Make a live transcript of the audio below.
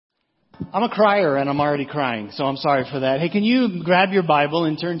I'm a crier and I'm already crying, so I'm sorry for that. Hey, can you grab your Bible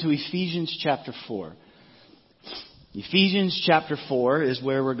and turn to Ephesians chapter 4? Ephesians chapter 4 is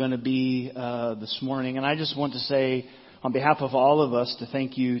where we're going to be this morning. And I just want to say, on behalf of all of us, to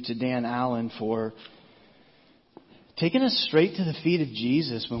thank you to Dan Allen for taking us straight to the feet of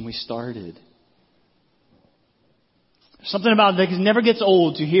Jesus when we started. Something about that never gets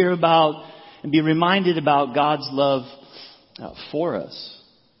old to hear about and be reminded about God's love for us.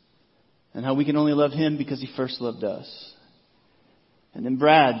 And how we can only love Him because He first loved us. And then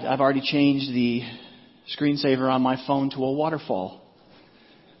Brad, I've already changed the screensaver on my phone to a waterfall.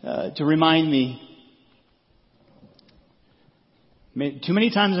 To remind me. Too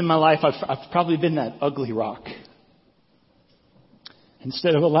many times in my life I've probably been that ugly rock.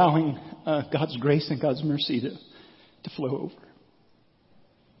 Instead of allowing God's grace and God's mercy to flow over.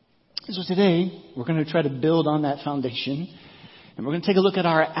 So today we're going to try to build on that foundation. And we're going to take a look at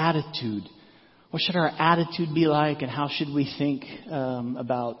our attitude. What should our attitude be like, and how should we think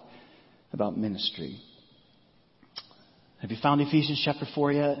about ministry? Have you found Ephesians chapter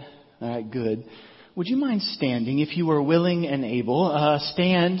 4 yet? All right, good. Would you mind standing if you were willing and able?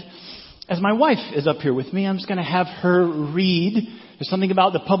 Stand as my wife is up here with me. I'm just going to have her read. There's something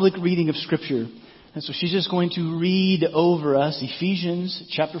about the public reading of Scripture. And so she's just going to read over us Ephesians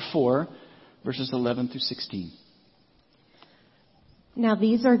chapter 4, verses 11 through 16. Now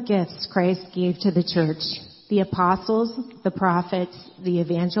these are gifts Christ gave to the church: the apostles, the prophets, the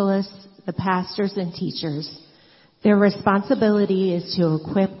evangelists, the pastors and teachers. Their responsibility is to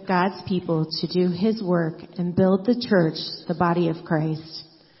equip God's people to do His work and build the church, the body of Christ.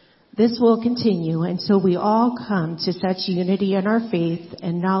 This will continue until we all come to such unity in our faith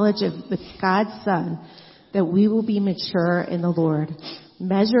and knowledge of God's Son that we will be mature in the Lord,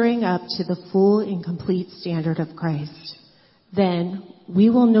 measuring up to the full and complete standard of Christ. Then we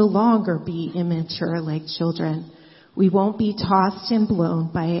will no longer be immature like children. We won't be tossed and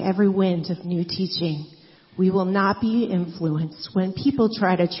blown by every wind of new teaching. We will not be influenced when people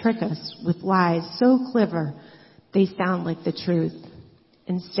try to trick us with lies so clever they sound like the truth.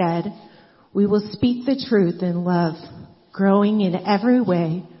 Instead, we will speak the truth in love, growing in every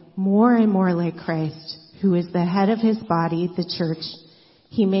way more and more like Christ, who is the head of His body, the church.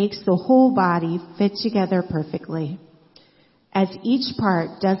 He makes the whole body fit together perfectly. As each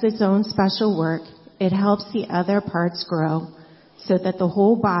part does its own special work, it helps the other parts grow so that the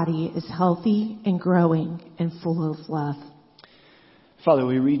whole body is healthy and growing and full of love. Father,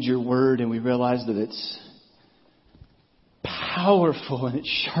 we read your word and we realize that it's powerful and it's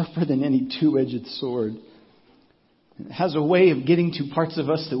sharper than any two-edged sword. It has a way of getting to parts of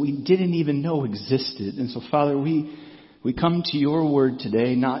us that we didn't even know existed. And so, Father, we come to your word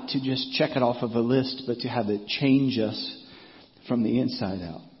today not to just check it off of a list, but to have it change us from the inside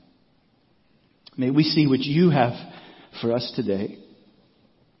out. May we see what you have for us today.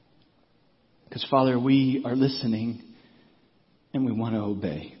 Because, Father, we are listening and we want to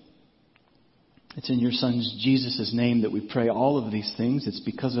obey. It's in your Son Jesus' name that we pray all of these things. It's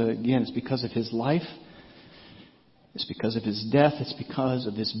because of His life. It's because of His death. It's because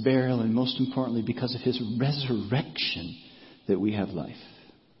of His burial. And most importantly, because of His resurrection that we have life.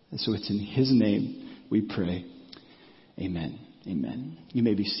 And so it's in His name we pray. Amen. Amen. You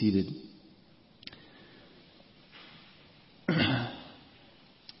may be seated.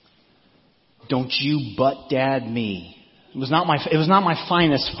 Don't you butt dad me. It was not my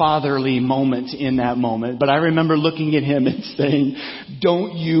finest fatherly moment in that moment, but I remember looking at him and saying,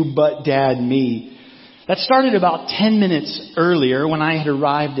 "Don't you butt dad me." That started about 10 minutes earlier when I had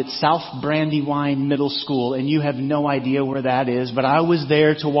arrived at South Brandywine Middle School, and you have no idea where that is, but I was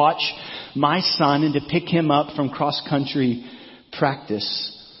there to watch my son and to pick him up from cross-country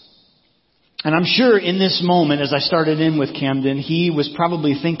practice. And I'm sure in this moment, as I started in with Camden, he was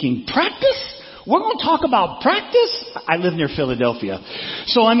probably thinking, "Practice? We're going to talk about practice?" I live near Philadelphia.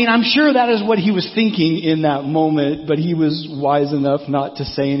 So, I'm sure that is what he was thinking in that moment, but he was wise enough not to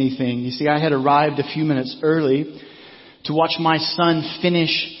say anything. You see, I had arrived a few minutes early to watch my son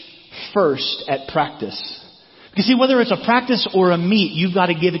finish first at practice. You see, whether it's a practice or a meet, you've got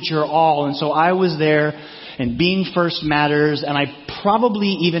to give it your all. And so I was there, and being first matters, and I probably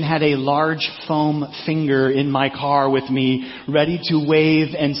even had a large foam finger in my car with me, ready to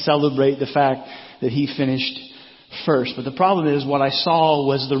wave and celebrate the fact that he finished first. But the problem is, what I saw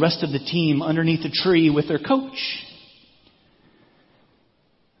was the rest of the team underneath a tree with their coach.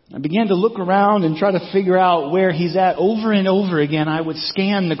 I began to look around and try to figure out where he's at. Over and over again, I would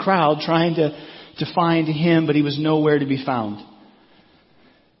scan the crowd trying to find him, but he was nowhere to be found.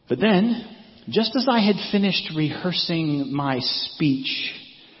 But then, just as I had finished rehearsing my speech,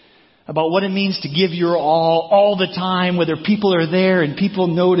 about what it means to give your all the time, whether people are there and people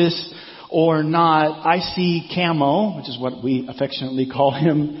notice or not. I see Camo, which is what we affectionately call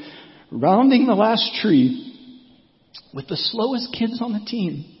him, rounding the last tree with the slowest kids on the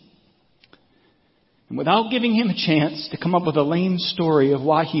team. And without giving him a chance to come up with a lame story of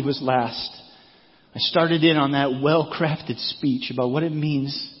why he was last, I started in on that well-crafted speech about what it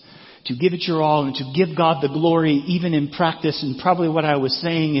means to give it your all and to give God the glory even in practice. And probably what I was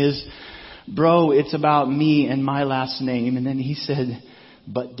saying is, bro, it's about me and my last name. And then he said,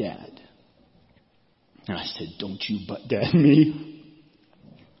 but Dad. And I said, don't you but Dad me.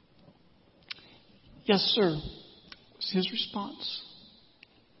 Yes, sir, was his response.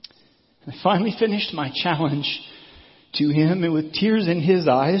 And I finally finished my challenge to him, and with tears in his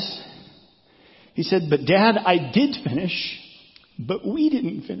eyes, he said, but Dad, I did finish, but we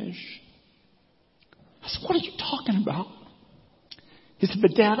didn't finish. I said, what are you talking about? He said,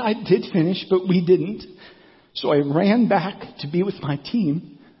 but Dad, I did finish, but we didn't. So I ran back to be with my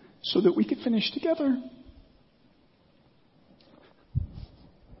team so that we could finish together.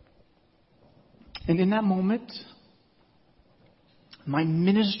 And in that moment, my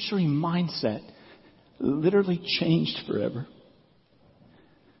ministry mindset literally changed forever.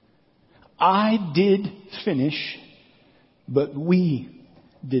 I did finish, but we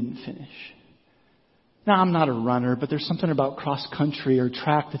didn't finish. Now, I'm not a runner, but there's something about cross country or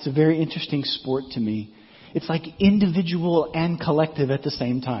track that's a very interesting sport to me. It's like individual and collective at the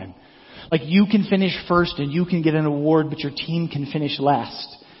same time. Like you can finish first and you can get an award, but your team can finish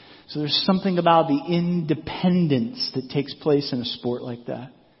last. So there's something about the independence that takes place in a sport like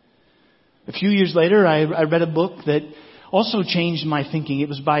that. A few years later, I read a book that also changed my thinking. It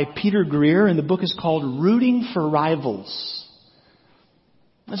was by Peter Greer, and the book is called Rooting for Rivals.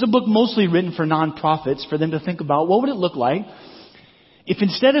 It's a book mostly written for nonprofits, for them to think about what would it look like if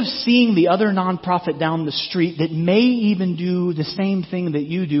instead of seeing the other nonprofit down the street that may even do the same thing that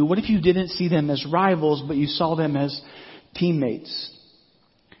you do, what if you didn't see them as rivals, but you saw them as teammates?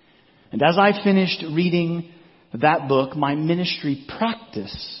 And as I finished reading that book, my ministry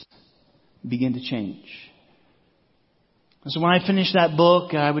practice began to change. And so when I finished that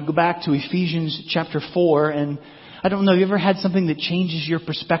book, I would go back to Ephesians chapter 4, and I don't know, you ever had something that changes your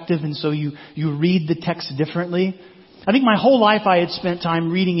perspective and so you read the text differently? I think my whole life I had spent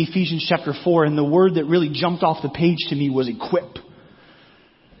time reading Ephesians chapter 4, and the word that really jumped off the page to me was equip.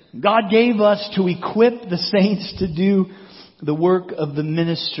 God gave us to equip the saints to do the work of the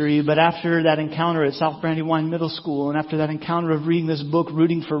ministry. But after that encounter at South Brandywine Middle School, and after that encounter of reading this book,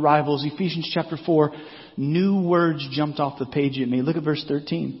 Rooting for Rivals, Ephesians chapter 4, new words jumped off the page at me. Look at verse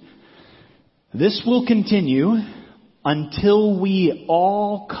 13. This will continue until we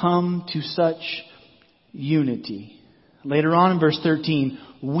all come to such unity. Later on in verse 13,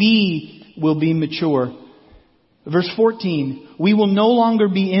 we will be mature. Verse 14, we will no longer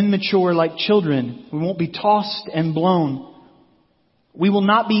be immature like children. We won't be tossed and blown. We will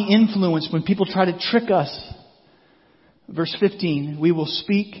not be influenced when people try to trick us. Verse 15, we will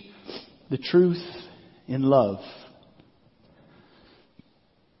speak the truth in love.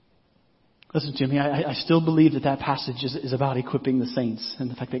 Listen to me, I still believe that passage is about equipping the saints, and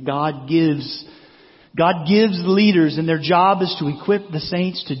the fact that God gives leaders, and their job is to equip the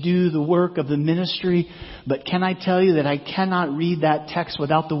saints to do the work of the ministry. But can I tell you that I cannot read that text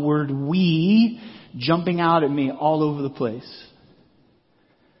without the word we jumping out at me all over the place.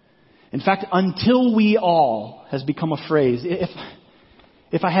 In fact, until we all has become a phrase.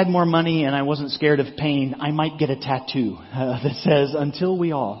 If I had more money and I wasn't scared of pain, I might get a tattoo that says, until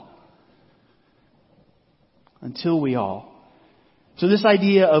we all. Until we all. So this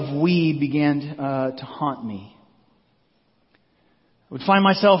idea of we began to haunt me. I would find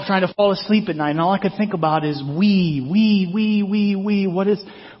myself trying to fall asleep at night, and all I could think about is we. What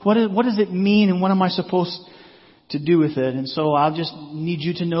does it mean, and what am I supposed to do with it? And so I'll just need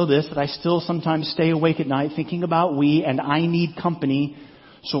you to know this, that I still sometimes stay awake at night thinking about we, and I need company,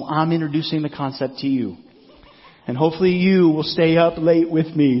 so I'm introducing the concept to you. And hopefully you will stay up late with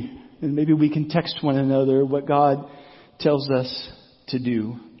me, and maybe we can text one another what God tells us to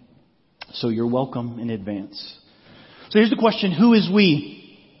do. So you're welcome in advance. So here's the question, who is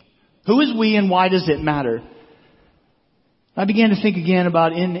we? Who is we, and why does it matter? I began to think again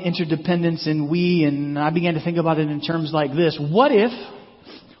about interdependence in we, and I began to think about it in terms like this. What if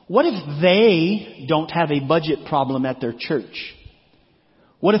they don't have a budget problem at their church?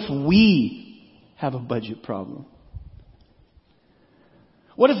 What if we have a budget problem?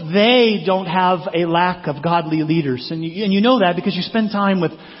 What if they don't have a lack of godly leaders? And you know that because you spend time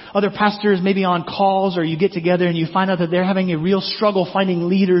with other pastors, maybe on calls, or you get together and you find out that they're having a real struggle finding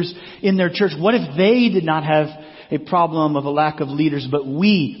leaders in their church. What if they did not have a problem of a lack of leaders, but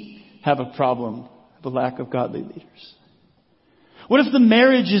we have a problem of a lack of godly leaders? What if the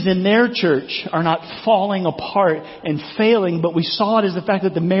marriages in their church are not falling apart and failing, but we saw it as the fact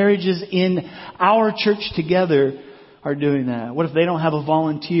that the marriages in our church together are doing that? What if they don't have a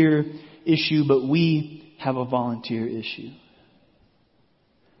volunteer issue, but we have a volunteer issue?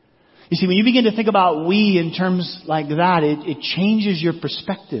 You see, when you begin to think about we in terms like that, it changes your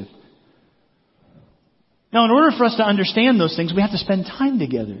perspective. Now, in order for us to understand those things, we have to spend time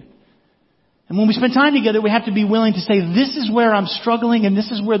together. And when we spend time together, we have to be willing to say, this is where I'm struggling and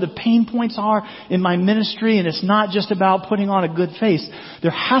this is where the pain points are in my ministry. And it's not just about putting on a good face.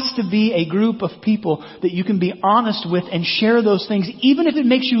 There has to be a group of people that you can be honest with and share those things, even if it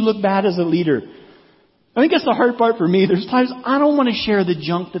makes you look bad as a leader. I think that's the hard part for me. There's times I don't want to share the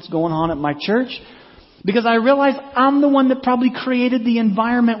junk that's going on at my church because I realize I'm the one that probably created the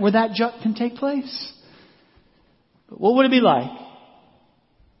environment where that junk can take place. But what would it be like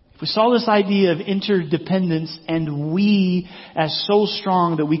if we saw this idea of interdependence and we as so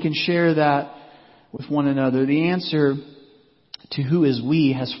strong that we can share that with one another? The answer to who is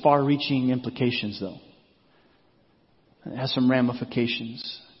we has far-reaching implications, though. It has some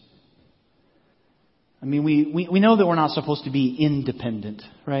ramifications. I mean, we know that we're not supposed to be independent,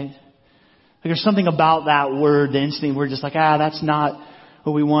 right? Like there's something about that word, the instinct, we're just like, that's not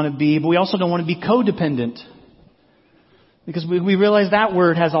what we want to be. But we also don't want to be codependent. Because we realize that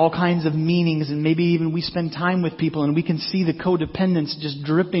word has all kinds of meanings, and maybe even we spend time with people and we can see the codependence just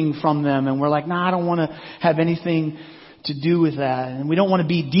dripping from them, and we're like, I don't want to have anything to do with that. And we don't want to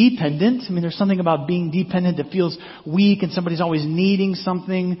be dependent. I mean, there's something about being dependent that feels weak and somebody's always needing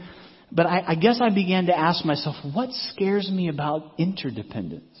something. But I guess I began to ask myself, what scares me about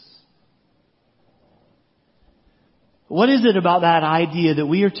interdependence? What is it about that idea that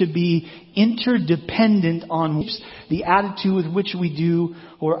we are to be interdependent on the attitude with which we do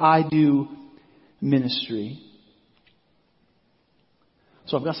or I do ministry?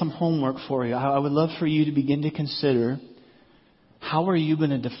 So I've got some homework for you. I would love for you to begin to consider, how are you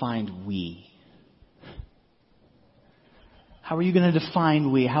going to define we? How are you going to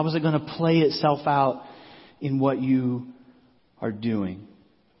define we? How is it going to play itself out in what you are doing?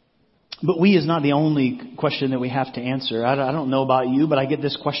 But we is not the only question that we have to answer. I don't know about you, but I get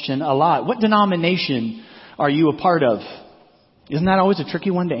this question a lot. What denomination are you a part of? Isn't that always a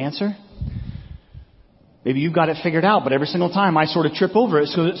tricky one to answer? Maybe you've got it figured out, but every single time I sort of trip over it.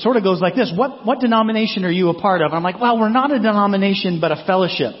 So it sort of goes like this. What denomination are you a part of? And I'm like, well, we're not a denomination, but a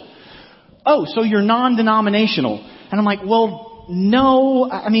fellowship. Oh, so you're non-denominational. And I'm like, well, no,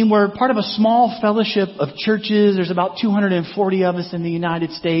 I mean, we're part of a small fellowship of churches. There's about 240 of us in the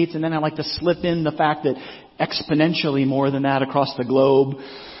United States. And then I like to slip in the fact that exponentially more than that across the globe.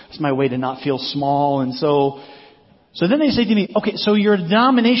 It's my way to not feel small. And so then they say to me, okay, so you're a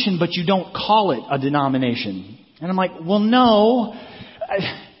denomination, but you don't call it a denomination. And I'm like, well, no.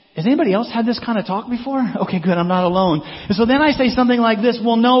 Has anybody else had this kind of talk before? Okay, good. I'm not alone. And so then I say something like this.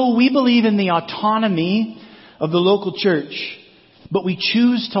 Well, no, we believe in the autonomy of the local church, but we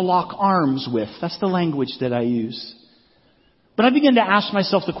choose to lock arms with. That's the language that I use. But I begin to ask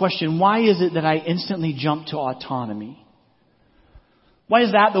myself the question, why is it that I instantly jump to autonomy? Why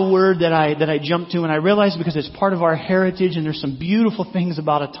is that the word that I jump to? And I realize because it's part of our heritage and there's some beautiful things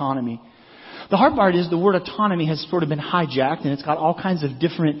about autonomy. The hard part is the word autonomy has sort of been hijacked and it's got all kinds of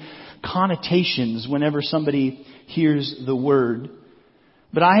different connotations whenever somebody hears the word.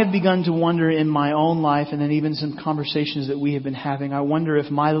 But I have begun to wonder in my own life, and then even some conversations that we have been having, I wonder if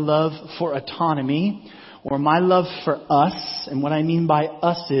my love for autonomy or my love for us, and what I mean by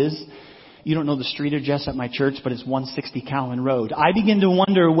us is, you don't know the street address at my church, but it's 160 Cowan Road. I begin to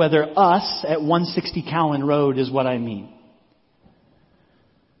wonder whether us at 160 Cowan Road is what I mean.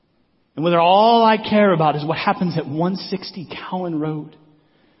 And whether all I care about is what happens at 160 Cowan Road.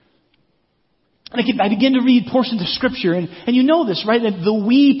 And I begin to read portions of Scripture, and you know this, right? That the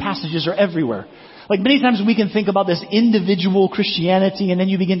we passages are everywhere. Like many times we can think about this individual Christianity, and then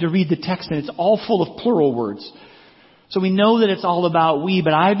you begin to read the text, and it's all full of plural words. So we know that it's all about we,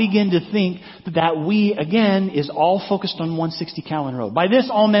 but I begin to think that we, again, is all focused on 160 Cowan Road. By this,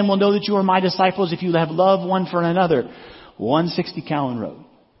 all men will know that you are my disciples if you have love one for another. 160 Cowan Road.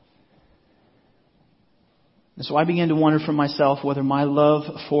 And so I began to wonder for myself whether my love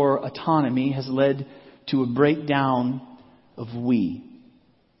for autonomy has led to a breakdown of we.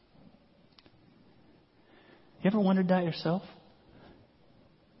 You ever wondered that yourself?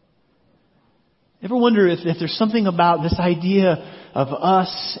 Ever wonder if there's something about this idea of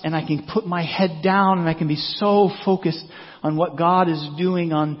us, and I can put my head down and I can be so focused on what God is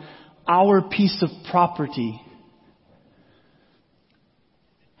doing on our piece of property.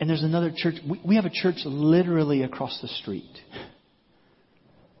 And there's another church. We have a church literally across the street.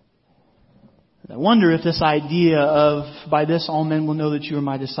 I wonder if this idea of, by this all men will know that you are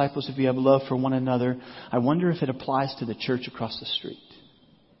my disciples if you have love for one another, I wonder if it applies to the church across the street.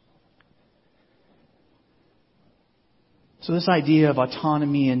 So this idea of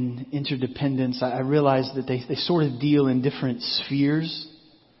autonomy and interdependence, I realize that they sort of deal in different spheres.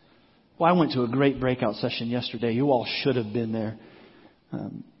 Well, I went to a great breakout session yesterday. You all should have been there.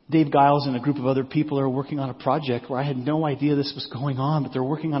 Dave Giles and a group of other people are working on a project where I had no idea this was going on, but they're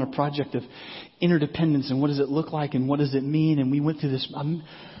working on a project of interdependence and what does it look like and what does it mean. And we went through this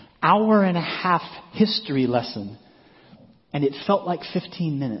hour and a half history lesson, and it felt like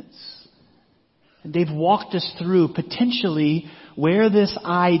 15 minutes. And Dave walked us through potentially where this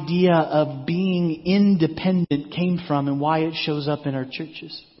idea of being independent came from and why it shows up in our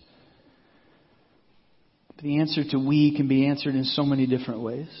churches. The answer to we can be answered in so many different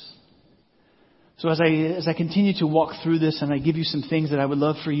ways. So as I continue to walk through this and I give you some things that I would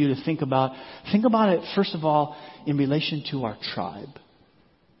love for you to think about it first of all in relation to our tribe.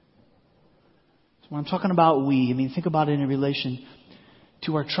 So when I'm talking about we, think about it in relation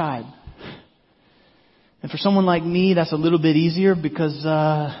to our tribe. And for someone like me, that's a little bit easier because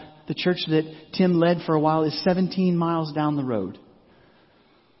the church that Tim led for a while is 17 miles down the road.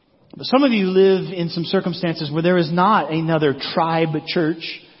 But some of you live in some circumstances where there is not another tribe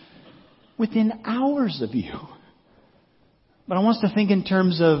church within hours of you. But I want us to think in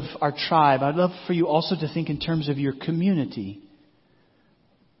terms of our tribe. I'd love for you also to think in terms of your community.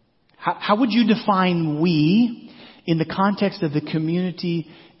 How would you define we in the context of the community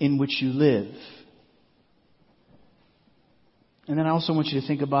in which you live? And then I also want you to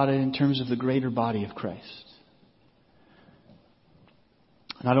think about it in terms of the greater body of Christ.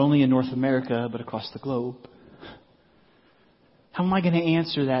 Not only in North America, but across the globe. How am I going to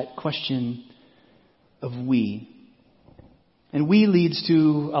answer that question of we? And we leads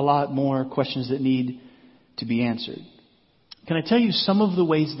to a lot more questions that need to be answered. Can I tell you some of the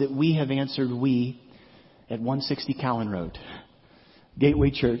ways that we have answered we at 160 Callan Road,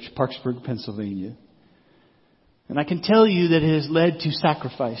 Gateway Church, Parkersburg, Pennsylvania? And I can tell you that it has led to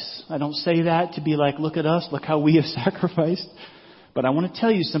sacrifice. I don't say that to be like, look at us, look how we have sacrificed. But I want to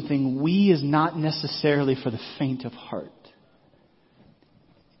tell you something. We is not necessarily for the faint of heart.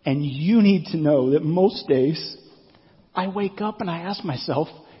 And you need to know that most days I wake up and I ask myself,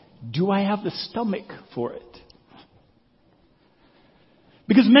 do I have the stomach for it?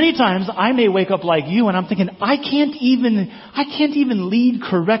 Because many times I may wake up like you and I'm thinking, I can't even lead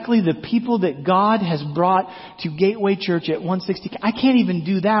correctly the people that God has brought to Gateway Church at 160. I can't even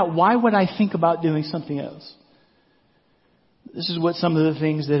do that. Why would I think about doing something else? This is what some of the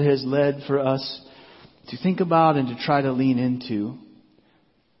things that has led for us to think about and to try to lean into.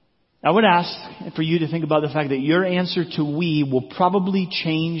 I would ask for you to think about the fact that your answer to we will probably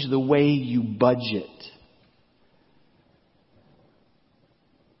change the way you budget.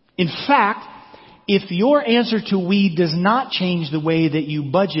 In fact, if your answer to we does not change the way that you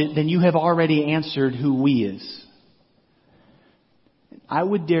budget, then you have already answered who we is. I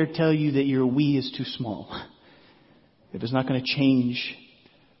would dare tell you that your we is too small. If it's not going to change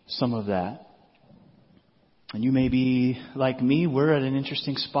some of that. And you may be like me, we're at an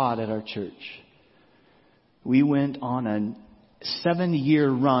interesting spot at our church. We went on a 7-year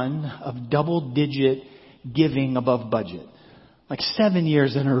run of double-digit giving above budget. Like 7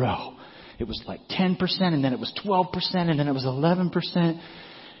 years in a row. It was like 10% and then it was 12% and then it was 11%.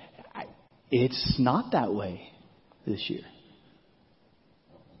 It's not that way this year.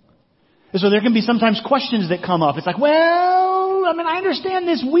 So there can be sometimes questions that come up. It's like, well, I understand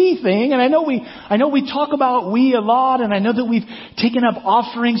this we thing, and I know we talk about we a lot, and I know that we've taken up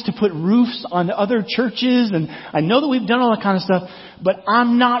offerings to put roofs on other churches, and I know that we've done all that kind of stuff, but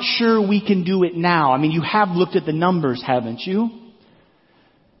I'm not sure we can do it now. You have looked at the numbers, haven't you?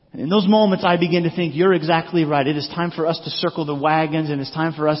 And in those moments, I begin to think, you're exactly right. It is time for us to circle the wagons, and it's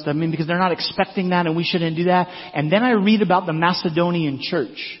time for us to, because they're not expecting that, and we shouldn't do that. And then I read about the Macedonian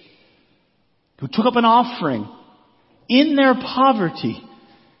church, who took up an offering in their poverty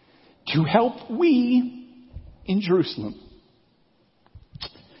to help we in Jerusalem.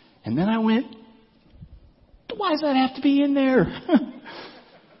 And then I went, why does that have to be in there?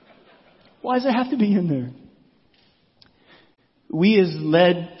 Why does it have to be in there? We has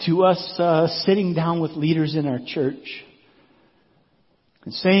led to us sitting down with leaders in our church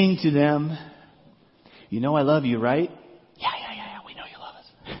and saying to them, You know I love you, right? Yeah, we know you love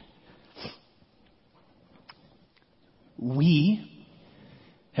us. We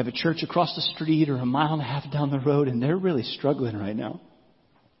have a church across the street or a mile and a half down the road, and they're really struggling right now.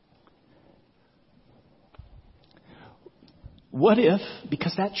 What if,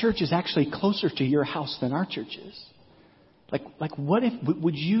 because that church is actually closer to your house than our church is, like what if,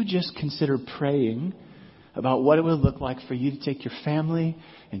 would you just consider praying about what it would look like for you to take your family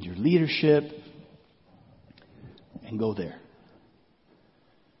and your leadership and go there?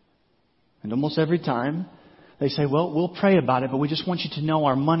 And almost every time they say, well, we'll pray about it, but we just want you to know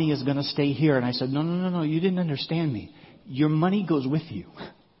our money is going to stay here. And I said, no, you didn't understand me. Your money goes with you.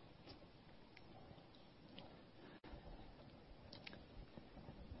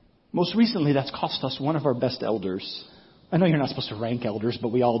 Most recently, that's cost us one of our best elders. I know you're not supposed to rank elders,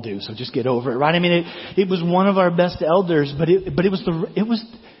 but we all do, so just get over it, right? I mean, it was one of our best elders, but it was.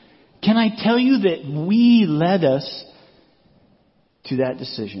 Can I tell you that we led us to that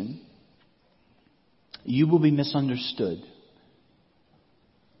decision? You will be misunderstood.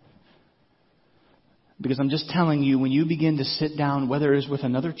 Because I'm just telling you, when you begin to sit down, whether it's with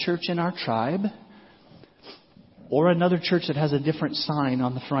another church in our tribe or another church that has a different sign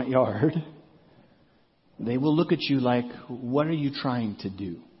on the front yard, they will look at you like, what are you trying to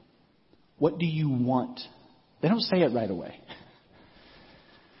do? What do you want? They don't say it right away.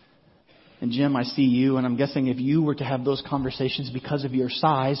 And Jim, I see you, and I'm guessing if you were to have those conversations because of your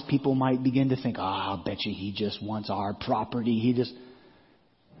size, people might begin to think, I'll bet you he just wants our property.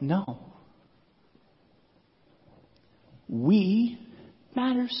 No. We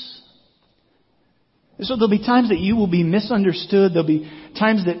matters. So there'll be times that you will be misunderstood. There'll be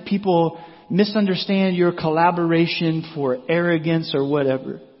times that people misunderstand your collaboration for arrogance or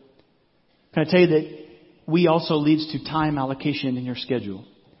whatever. Can I tell you that we also leads to time allocation in your schedule?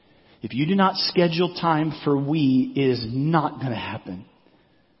 If you do not schedule time for we, it is not going to happen.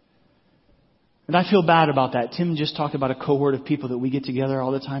 And I feel bad about that. Tim just talked about a cohort of people that we get together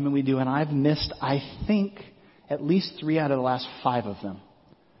all the time, and we do. And I've missed, I think, at least 3 out of the last 5 of them.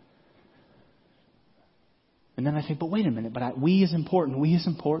 And then I think, but wait a minute, but we is important, we is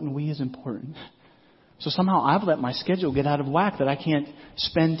important, we is important. So somehow I've let my schedule get out of whack that I can't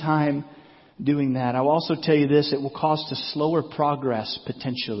spend time doing that. I will also tell you this, it will cause to slower progress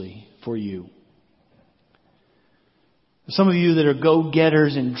potentially for you. Some of you that are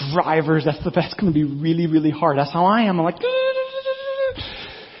go-getters and drivers, that's going to be really, really hard. That's how I am. I'm like,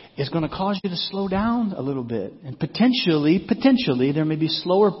 it's going to cause you to slow down a little bit. And potentially, there may be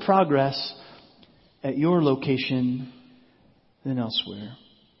slower progress at your location than elsewhere.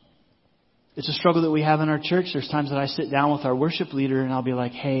 It's a struggle that we have in our church. There's times that I sit down with our worship leader and I'll be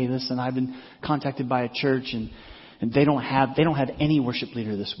like, hey, listen, I've been contacted by a church and they don't have any worship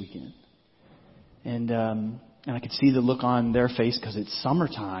leader this weekend. And I could see the look on their face because it's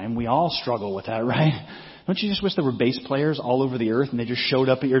summertime. We all struggle with that, right? Don't you just wish there were bass players all over the earth and they just showed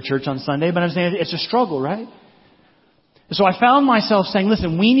up at your church on Sunday? But I'm saying it's a struggle, right? So I found myself saying,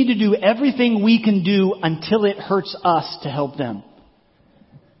 listen, we need to do everything we can do until it hurts us to help them.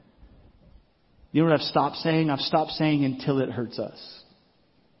 You know what I've stopped saying? I've stopped saying until it hurts us.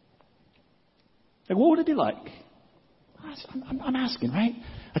 Like, what would it be like? I'm asking, right?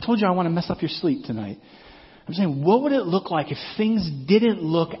 I told you I want to mess up your sleep tonight. I'm saying, what would it look like if things didn't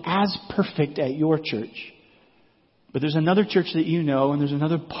look as perfect at your church? But there's another church that you know, and there's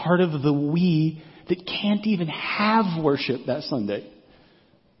another part of the we that can't even have worship that Sunday.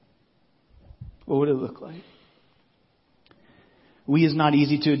 What would it look like? We is not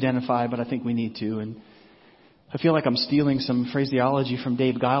easy to identify, but I think we need to. And I feel like I'm stealing some phraseology from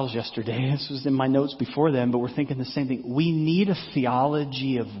Dave Giles yesterday. This was in my notes before then, but we're thinking the same thing. We need a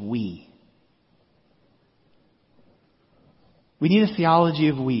theology of we. We need a theology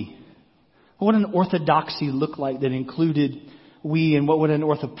of we. What would an orthodoxy look like that included we, and what would an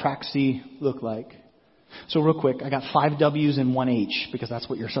orthopraxy look like? So real quick, I got 5 W's and 1 H because that's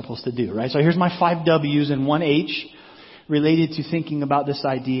what you're supposed to do, right? So here's my 5 W's and 1 H related to thinking about this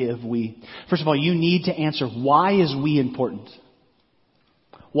idea of we. First of all, you need to answer, why is we important?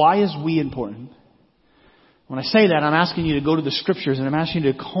 Why is we important? When I say that, I'm asking you to go to the scriptures and I'm asking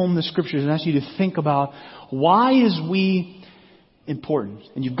you to comb the scriptures and asking you to think about, why is we important?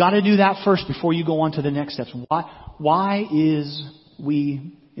 And you've got to do that first before you go on to the next steps. Why is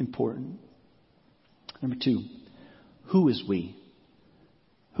we important? Number 2, who is we?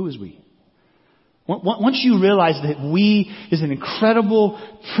 Who is we? Once you realize that we is an incredible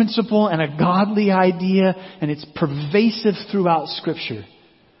principle and a godly idea and it's pervasive throughout Scripture,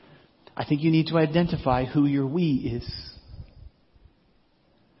 I think you need to identify who your we is.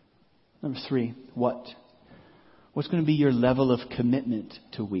 Number 3, what What's going to be your level of commitment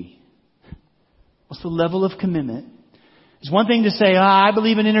to we? What's the level of commitment? It's one thing to say, I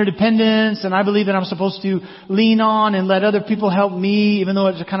believe in interdependence and I believe that I'm supposed to lean on and let other people help me, even though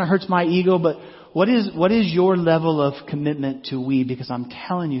it kind of hurts my ego. But what is your level of commitment to we? Because I'm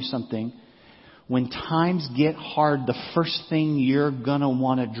telling you something. When times get hard, the first thing you're going to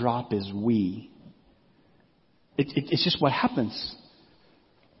want to drop is we. It's just what happens.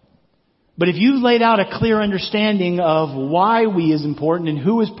 But if you've laid out a clear understanding of why we is important and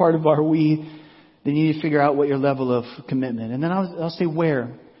who is part of our we, then you need to figure out what your level of commitment. And then I'll say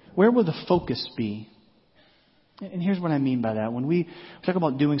where. Where will the focus be? And here's what I mean by that. When we talk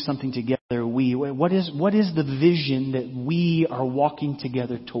about doing something together, what is the vision that we are walking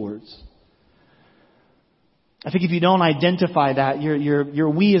together towards? I think if you don't identify that, your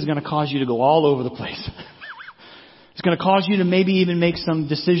we is going to cause you to go all over the place. It's going to cause you to maybe even make some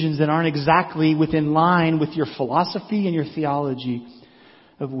decisions that aren't exactly within line with your philosophy and your theology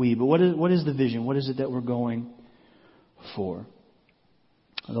of we. But what is the vision? What is it that we're going for?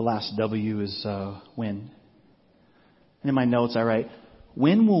 The last W is when. And in my notes I write,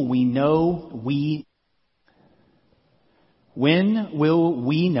 when will we know we? When will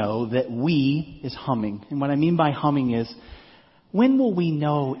we know that we is humming? And what I mean by humming is, when will we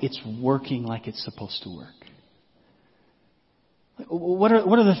know it's working like it's supposed to work? What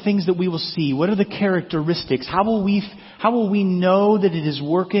are the things that we will see? What are the characteristics? How will we know that it is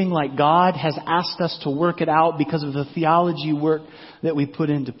working like God has asked us to work it out because of the theology work that we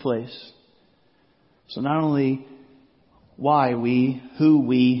put into place? So not only why we, who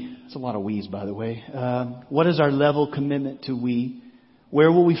we, it's a lot of we's by the way. What is our level commitment to we?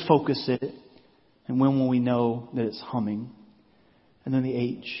 Where will we focus it? And when will we know that it's humming? And then the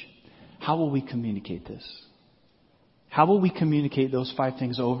H. How will we communicate this? How will we communicate those 5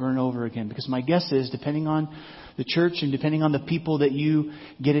 things over and over again? Because my guess is, depending on the church and depending on the people that you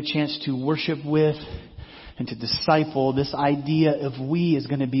get a chance to worship with and to disciple, this idea of we is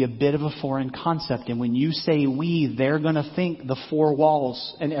going to be a bit of a foreign concept. And when you say we, they're going to think the 4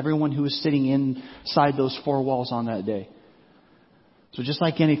 walls and everyone who is sitting inside those 4 walls on that day. So just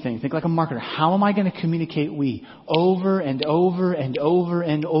like anything, think like a marketer. How am I going to communicate we? Over and over and over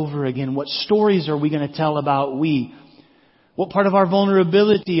and over again. What stories are we going to tell about we? What part of our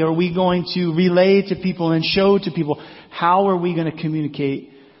vulnerability are we going to relay to people and show to people? How are we going to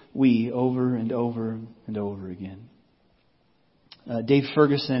communicate we over and over and over again? Dave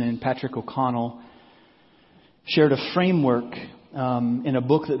Ferguson and Patrick O'Connell shared a framework in a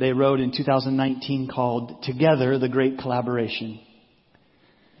book that they wrote in 2019 called Together, the Great Collaboration.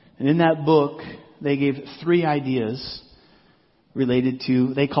 And in that book, they gave 3 ideas related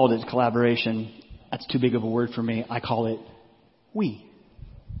to, they called it collaboration. That's too big of a word for me. I call it we.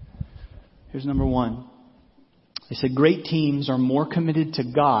 Here's number 1. They said great teams are more committed to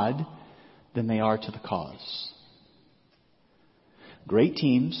God than they are to the cause. Great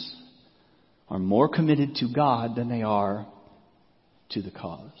teams are more committed to God than they are to the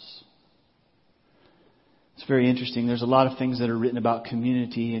cause. It's very interesting. There's a lot of things that are written about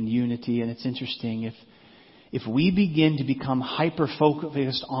community and unity, and it's interesting. If we begin to become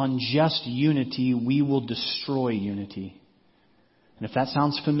hyper-focused on just unity, we will destroy unity. And if that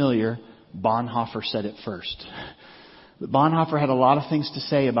sounds familiar, Bonhoeffer said it first. But Bonhoeffer had a lot of things to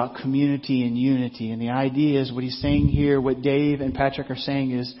say about community and unity. And the idea is what he's saying here, what Dave and Patrick are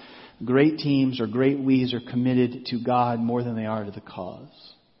saying is great teams or great we's are committed to God more than they are to the cause.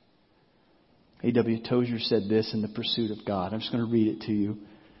 A.W. Tozer said this in The Pursuit of God. I'm just going to read it to you.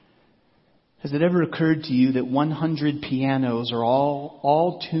 Has it ever occurred to you that 100 pianos are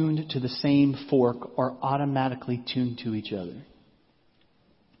all tuned to the same fork or automatically tuned to each other?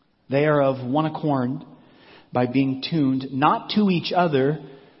 They are of one accord by being tuned not to each other,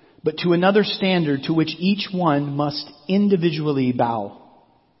 but to another standard to which each one must individually bow.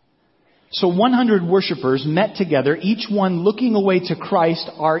 So 100 worshipers met together, each one looking away to Christ,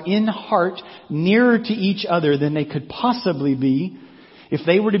 are in heart nearer to each other than they could possibly be if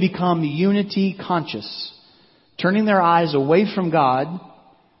they were to become unity conscious, turning their eyes away from God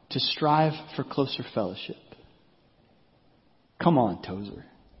to strive for closer fellowship. Come on, Tozer.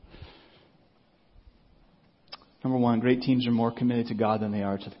 Number 1, great teams are more committed to God than they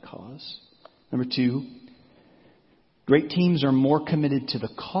are to the cause. Number 2, great teams are more committed to the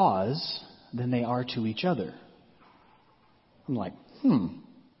cause than they are to each other. I'm like,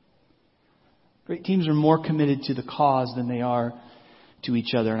 Great teams are more committed to the cause than they are to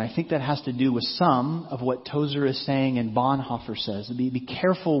each other. And I think that has to do with some of what Tozer is saying and Bonhoeffer says. Be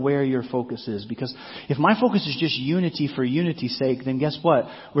careful where your focus is. Because if my focus is just unity for unity's sake, then guess what?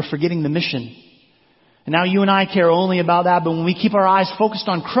 We're forgetting the mission. And now you and I care only about that, but when we keep our eyes focused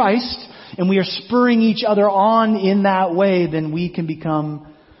on Christ and we are spurring each other on in that way, then we can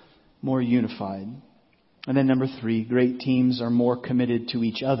become more unified. And then number 3, great teams are more committed to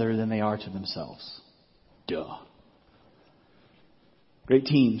each other than they are to themselves. Duh. Great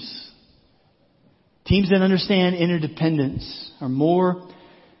teams. Teams that understand interdependence are more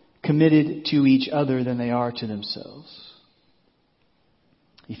committed to each other than they are to themselves.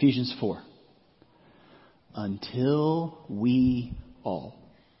 Ephesians 4. Until we all.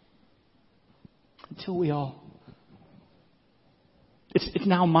 Until we all. It's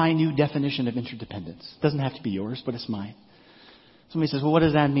now my new definition of interdependence. It doesn't have to be yours, but it's mine. Somebody says, well, what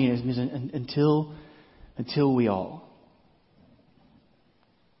does that mean? It means until we all.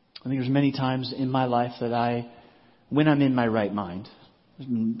 I think there's many times in my life that when I'm in my right mind, there's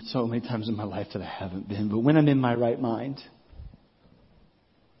been so many times in my life that I haven't been, but when I'm in my right mind,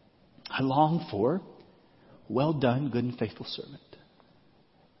 I long for, well done, good and faithful servant.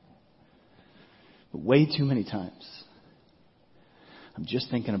 But way too many times, I'm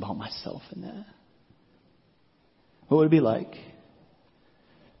just thinking about myself in that. What would it be like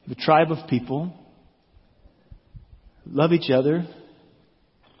if a tribe of people love each other,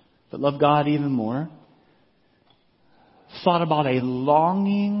 but love God even more, thought about a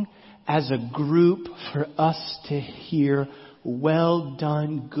longing as a group for us to hear, well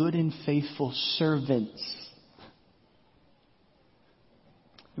done, good and faithful servants.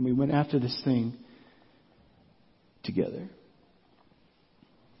 And we went after this thing together.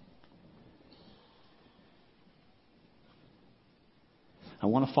 I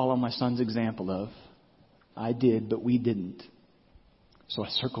want to follow my son's example of, I did, but we didn't. So I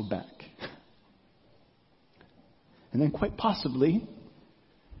circled back. And then quite possibly,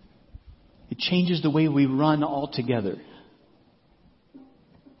 it changes the way we run altogether. I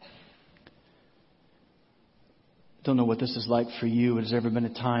don't know what this is like for you, but has there ever been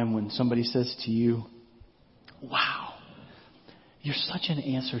a time when somebody says to you, wow, you're such an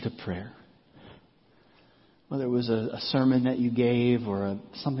answer to prayer. Whether it was a sermon that you gave or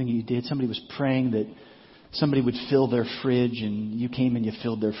something you did, somebody was praying that somebody would fill their fridge and you came and you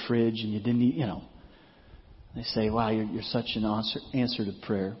filled their fridge and you didn't eat, They say, wow, you're such an answer to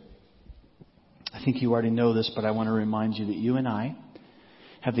prayer. I think you already know this, but I want to remind you that you and I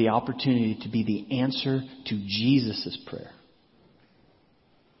have the opportunity to be the answer to Jesus' prayer.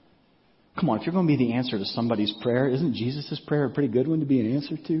 Come on, if you're going to be the answer to somebody's prayer, isn't Jesus' prayer a pretty good one to be an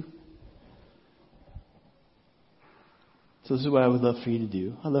answer to? So this is what I would love for you to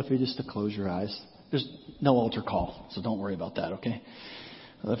do. I'd love for you just to close your eyes. There's no altar call, so don't worry about that, okay?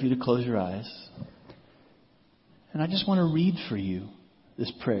 I'd love for you to close your eyes. And I just want to read for you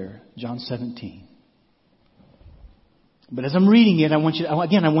this prayer, John 17. But as I'm reading it, I want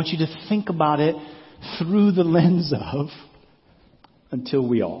you to think about it through the lens of until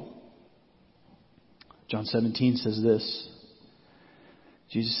we all. John 17 says this.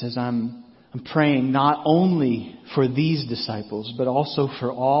 Jesus says, I'm praying not only for these disciples, but also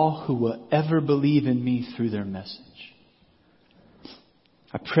for all who will ever believe in me through their message.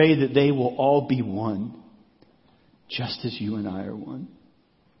 I pray that they will all be one, just as you and I are one.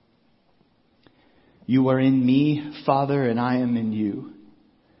 You are in me, Father, and I am in you.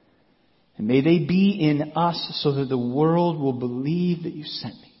 And may they be in us so that the world will believe that you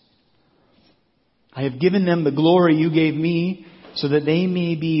sent me. I have given them the glory you gave me so that they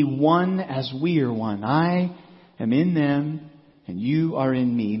may be one as we are one. I am in them and you are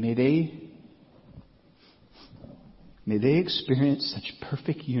in me. May they experience such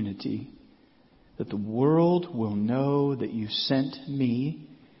perfect unity that the world will know that you sent me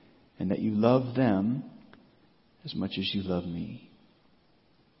and that you love them as much as you love me.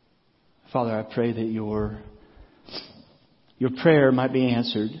 Father, I pray that your prayer might be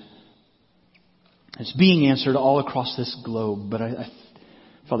answered. It's being answered all across this globe. But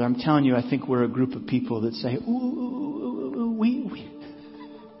Father, I'm telling you, I think we're a group of people that say, ooh, we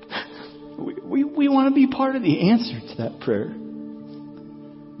want to be part of the answer to that prayer.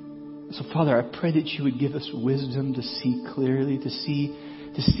 So Father, I pray that you would give us wisdom to see clearly, to see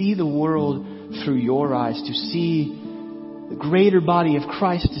the world through your eyes, to see the greater body of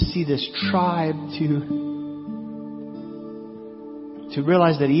Christ, to see this tribe, to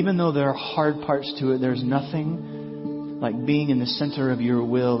realize that even though there are hard parts to it, there's nothing like being in the center of your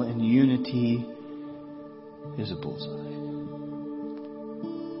will, and unity is a bullseye.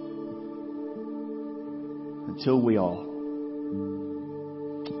 Until we all.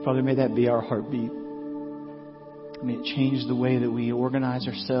 Father, may that be our heartbeat. May it change the way that we organize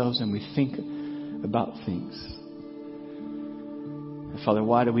ourselves and we think about things. And Father,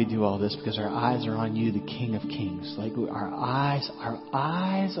 why do we do all this? Because our eyes are on you, the King of Kings. Like our eyes are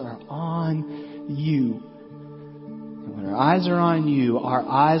on you. And when our eyes are on you, our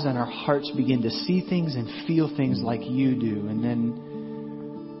eyes and our hearts begin to see things and feel things like you do. And then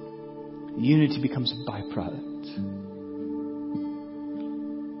unity becomes a byproduct.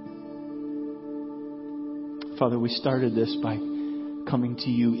 Father, we started this by coming to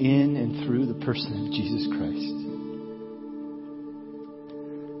you in and through the person of Jesus Christ.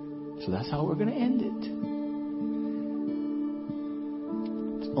 So that's how we're going to end it.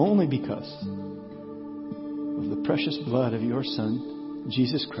 It's only because of the precious blood of your Son,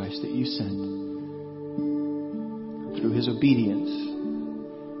 Jesus Christ, that you sent. Through his obedience,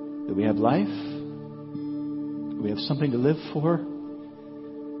 that we have life, that we have something to live for,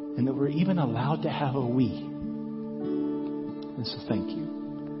 and that we're even allowed to have a we. And so thank you.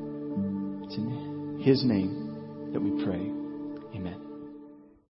 It's in his name that we pray.